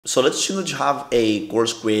So let's assume that you have a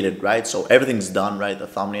course created, right? So everything's done, right? The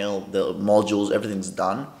thumbnail, the modules, everything's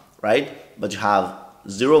done, right? But you have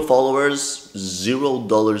 0 followers,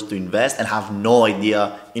 $0 to invest, and have no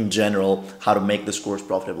idea in general how to make this course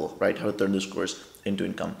profitable, right? How to turn this course into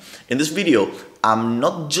income. In this video, I'm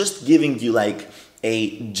not just giving you like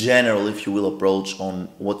a general, if you will, approach on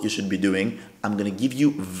what you should be doing. I'm gonna give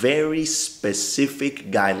you very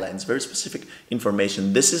specific guidelines, very specific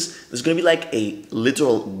information. This is gonna be like a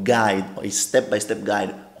literal guide, a step-by-step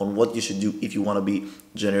guide on what you should do if you wanna be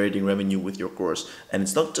generating revenue with your course. And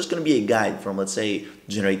it's not just gonna be a guide from, let's say,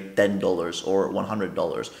 generate $10 or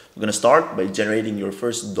 $100. We're gonna start by generating your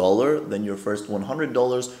first dollar, then your first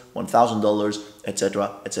 $100, $1,000,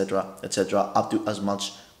 etc., etc., etc., up to as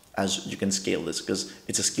much as you can scale this, because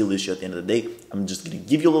it's a skill issue at the end of the day. I'm just going to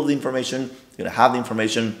give you all of the information, you're going to have the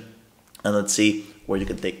information, and let's see where you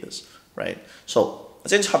can take this, right? So let's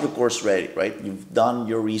say you have your course ready, right? You've done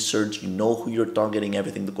your research, you know who you're targeting,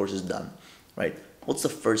 everything, the course is done, right? What's the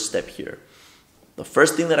first step here? The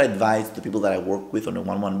first thing that I advise the people that I work with on a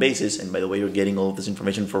one-on-one basis, and by the way, you're getting all of this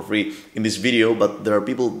information for free in this video, but there are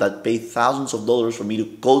people that pay thousands of dollars for me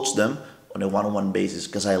to coach them on a one-on-one basis,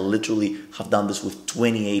 because I literally have done this with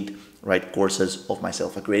 28 courses of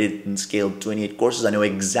myself. I created and scaled 28 courses. I know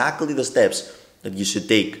exactly the steps that you should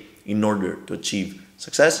take in order to achieve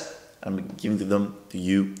success. I'm giving them to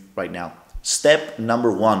you right now. Step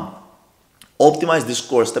number one, optimize this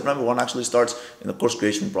course. Step number one actually starts in the course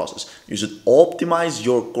creation process. You should optimize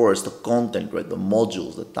your course, the content, right, the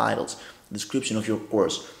modules, the titles, the description of your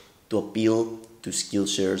course to appeal to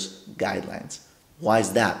Skillshare's guidelines. Why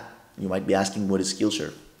is that? You might be asking, what is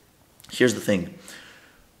Skillshare? Here's the thing.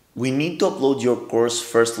 We need to upload your course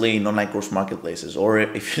firstly in online course marketplaces, or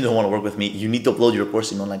if you don't want to work with me, you need to upload your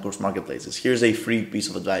course in online course marketplaces. Here's a free piece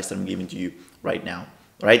of advice that I'm giving to you right now,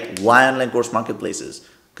 right? Why online course marketplaces?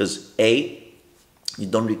 Because A, you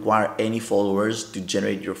don't require any followers to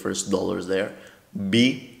generate your first dollars there.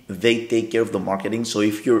 B, they take care of the marketing. So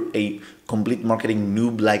if you're a complete marketing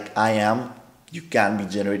noob like I am, you can be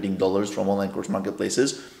generating dollars from online course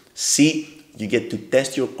marketplaces. C, you get to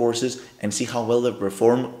test your courses and see how well they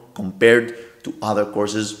perform compared to other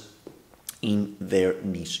courses in their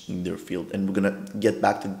niche, in their field. And we're gonna get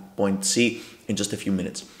back to point C in just a few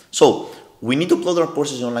minutes. So we need to upload our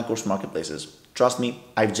courses in online course marketplaces. Trust me,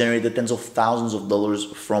 I've generated tens of thousands of dollars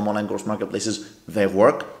from online course marketplaces. They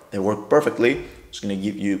work perfectly. Just gonna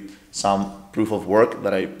give you some proof of work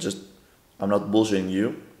that I'm not bullshitting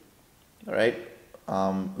you. All right,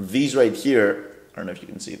 these right here, I don't know if you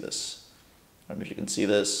can see this. I don't know if you can see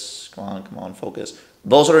this. Come on, focus.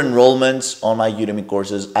 Those are enrollments on my Udemy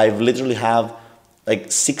courses. I've literally have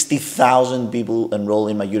like 60,000 people enroll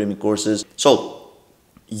in my Udemy courses. So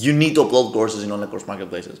you need to upload courses in online course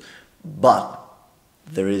marketplaces, but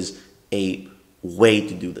there is a way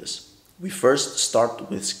to do this. We first start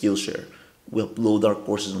with Skillshare. We upload our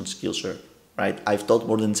courses on Skillshare, right? I've taught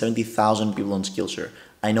more than 70,000 people on Skillshare.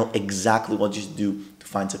 I know exactly what you should do to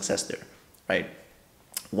find success there, right?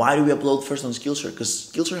 Why do we upload first on Skillshare? Because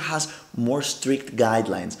Skillshare has more strict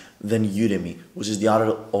guidelines than Udemy, which is the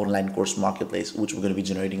other online course marketplace, which we're going to be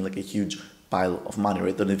generating like a huge pile of money,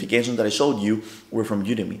 right? The notifications that I showed you were from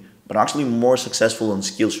Udemy, but I'm actually more successful on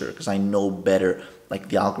Skillshare because I know better like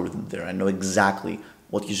the algorithm there. I know exactly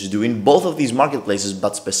what you should do in both of these marketplaces,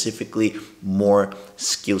 but specifically more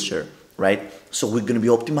Skillshare, right? So we're going to be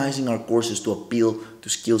optimizing our courses to appeal to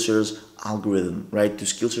Skillshare's algorithm, right? To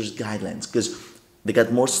Skillshare's guidelines, because they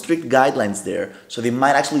got more strict guidelines there, so they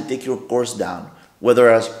might actually take your course down.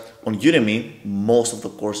 Whereas on Udemy, most of the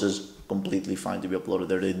courses are completely fine to be uploaded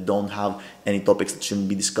there. They don't have any topics that shouldn't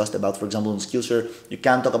be discussed about. For example, on Skillshare, you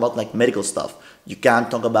can't talk about like medical stuff. You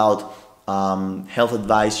can't talk about health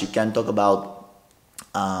advice. You can't talk about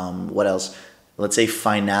what else? Let's say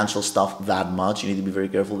financial stuff that much. You need to be very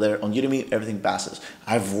careful there. On Udemy, everything passes.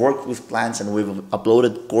 I've worked with clients and we've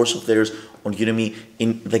uploaded course of theirs on Udemy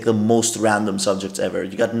in like the most random subjects ever.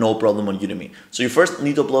 You got no problem on Udemy. So you first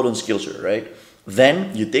need to upload on Skillshare, right?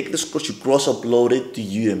 Then you take this course, you cross-upload it to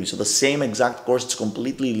Udemy. So the same exact course, it's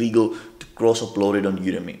completely legal to cross-upload it on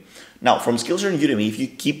Udemy. Now, from Skillshare and Udemy, if you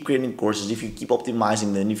keep creating courses, if you keep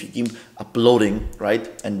optimizing them, if you keep uploading, right,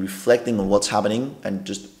 and reflecting on what's happening and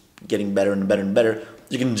just getting better and better and better,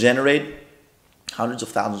 you can generate hundreds of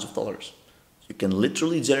thousands of dollars. You can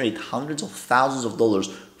literally generate hundreds of thousands of dollars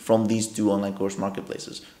from these two online course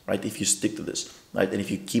marketplaces, right? If you stick to this, right? And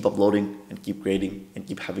if you keep uploading and keep creating and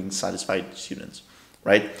keep having satisfied students,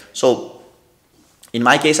 right? So in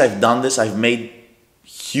my case, I've done this. I've made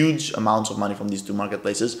huge amounts of money from these two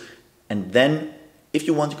marketplaces. And then if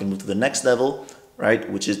you want, you can move to the next level, right?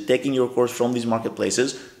 Which is taking your course from these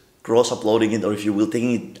marketplaces cross-uploading it, or if you will,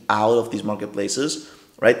 taking it out of these marketplaces,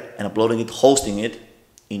 right, and uploading it, hosting it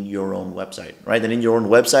in your own website, right? And in your own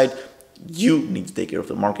website, you need to take care of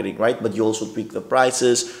the marketing, right? But you also tweak the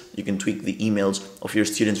prices, you can tweak the emails of your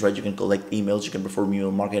students, right? You can collect emails, you can perform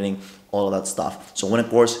email marketing, all of that stuff. So when a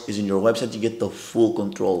course is in your website, you get the full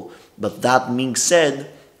control. But that being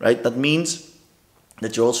said, right, that means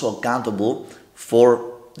that you're also accountable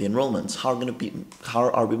for the enrollments. How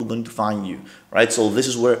are people going to find you, right? So this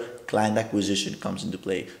is where client acquisition comes into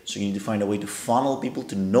play. So you need to find a way to funnel people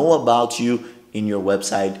to know about you in your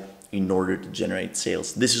website in order to generate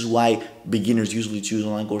sales. This is why beginners usually choose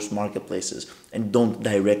online course marketplaces and don't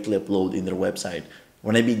directly upload in their website.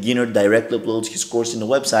 When a beginner directly uploads his course in the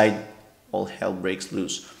website, all hell breaks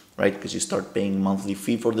loose, right? Because you start paying monthly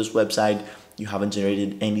fee for this website, you haven't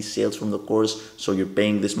generated any sales from the course, so you're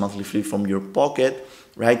paying this monthly fee from your pocket,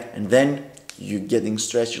 right? And then you're getting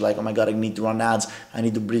stressed. You're like, oh my God, I need to run ads. I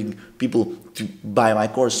need to bring people to buy my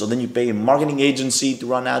course. So then you pay a marketing agency to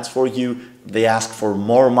run ads for you. They ask for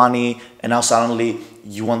more money. And now suddenly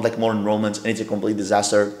you want like more enrollments and it's a complete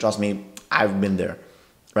disaster. Trust me, I've been there,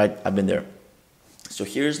 right? I've been there. So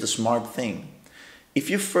here's the smart thing.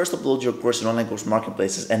 If you first upload your course in online course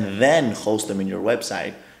marketplaces and then host them in your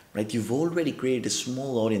website, right, you've already created a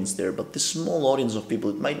small audience there, but this small audience of people,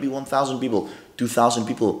 it might be 1,000 people, 2,000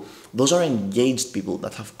 people. Those are engaged people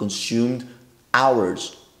that have consumed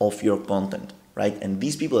hours of your content, right? And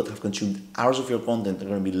these people that have consumed hours of your content are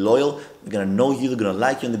going to be loyal, they're going to know you, they're going to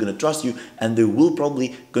like you, and they're going to trust you, and they will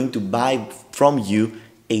probably going to buy from you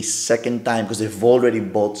a second time because they've already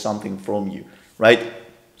bought something from you, right?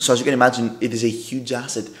 So as you can imagine, it is a huge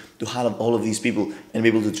asset to have all of these people and be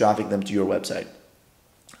able to traffic them to your website.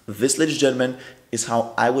 This, ladies and gentlemen, is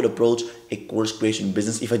how I would approach a course creation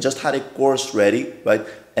business. If I just had a course ready, right,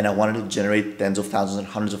 and I wanted to generate tens of thousands and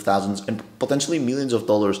hundreds of thousands and potentially millions of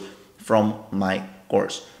dollars from my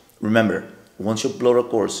course. Remember, once you upload a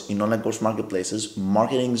course in online course marketplaces,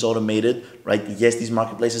 marketing is automated, right? Yes, these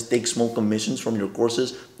marketplaces take small commissions from your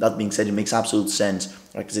courses. That being said, it makes absolute sense,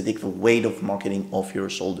 right? Because they take the weight of marketing off your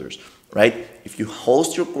shoulders, right? If you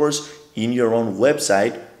host your course in your own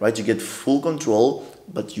website, right, you get full control,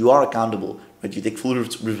 but you are accountable, right? You take full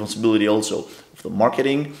responsibility also of the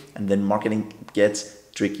marketing, and then marketing gets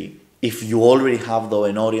tricky. If you already have though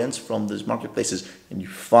an audience from these marketplaces and you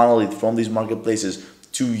funnel it from these marketplaces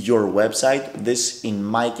to your website, this in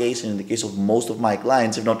my case and in the case of most of my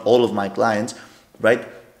clients, if not all of my clients, right,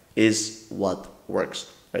 is what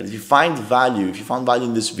works. Right? If you find value, if you found value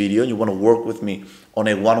in this video and you want to work with me on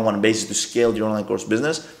a one-on-one basis to scale your online course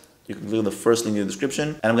business, you can click on the first link in the description,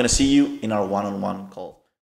 and I'm going to see you in our one-on-one call.